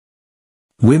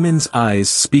Women's eyes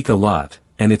speak a lot,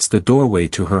 and it's the doorway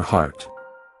to her heart.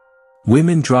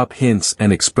 Women drop hints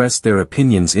and express their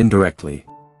opinions indirectly.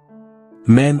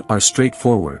 Men are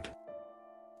straightforward.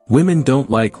 Women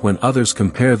don't like when others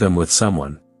compare them with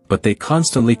someone, but they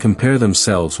constantly compare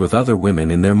themselves with other women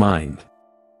in their mind.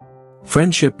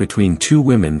 Friendship between two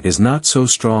women is not so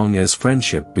strong as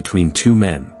friendship between two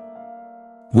men.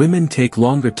 Women take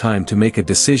longer time to make a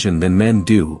decision than men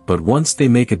do, but once they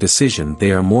make a decision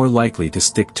they are more likely to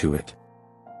stick to it.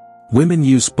 Women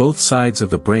use both sides of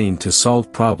the brain to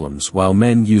solve problems while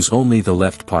men use only the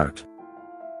left part.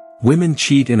 Women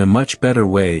cheat in a much better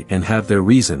way and have their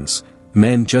reasons,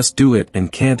 men just do it and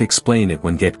can't explain it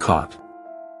when get caught.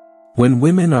 When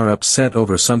women are upset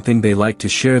over something they like to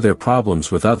share their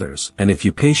problems with others, and if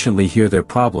you patiently hear their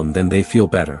problem then they feel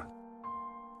better.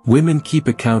 Women keep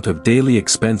account of daily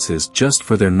expenses just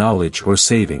for their knowledge or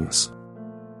savings.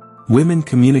 Women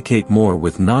communicate more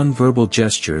with non-verbal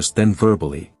gestures than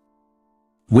verbally.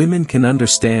 Women can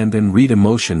understand and read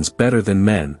emotions better than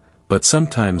men, but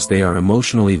sometimes they are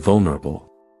emotionally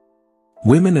vulnerable.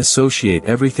 Women associate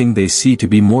everything they see to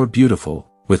be more beautiful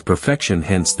with perfection,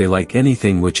 hence they like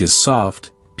anything which is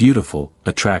soft, beautiful,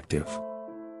 attractive.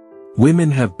 Women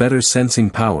have better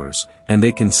sensing powers, and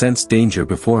they can sense danger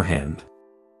beforehand.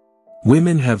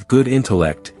 Women have good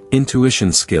intellect,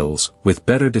 intuition skills, with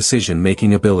better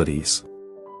decision-making abilities.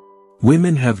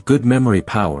 Women have good memory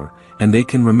power, and they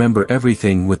can remember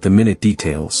everything with the minute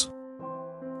details.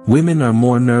 Women are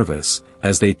more nervous,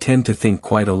 as they tend to think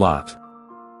quite a lot.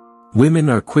 Women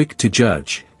are quick to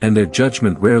judge, and their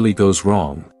judgment rarely goes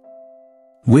wrong.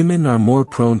 Women are more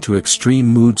prone to extreme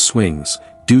mood swings,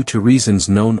 due to reasons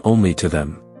known only to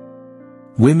them.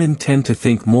 Women tend to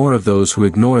think more of those who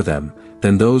ignore them,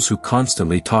 than those who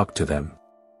constantly talk to them.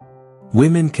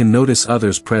 Women can notice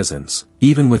others' presence,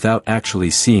 even without actually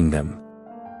seeing them.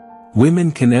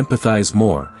 Women can empathize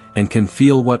more, and can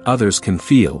feel what others can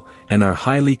feel, and are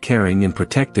highly caring and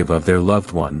protective of their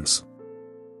loved ones.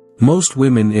 Most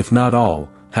women, if not all,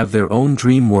 have their own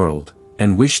dream world,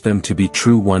 and wish them to be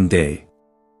true one day.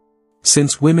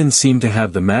 Since women seem to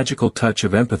have the magical touch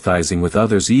of empathizing with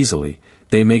others easily,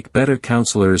 they make better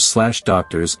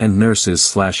counselors/doctors and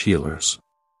nurses/healers.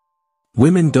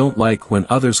 Women don't like when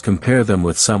others compare them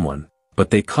with someone,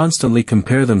 but they constantly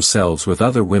compare themselves with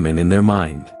other women in their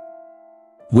mind.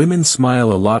 Women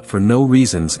smile a lot for no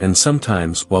reasons and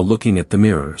sometimes while looking at the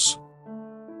mirrors.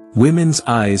 Women's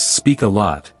eyes speak a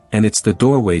lot, and it's the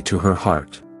doorway to her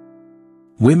heart.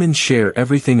 Women share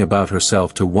everything about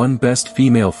herself to one best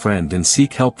female friend and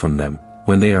seek help from them,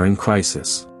 when they are in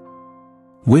crisis.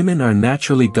 Women are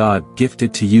naturally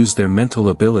God-gifted to use their mental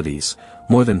abilities,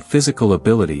 more than physical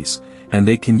abilities, and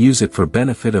they can use it for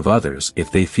benefit of others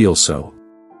if they feel so.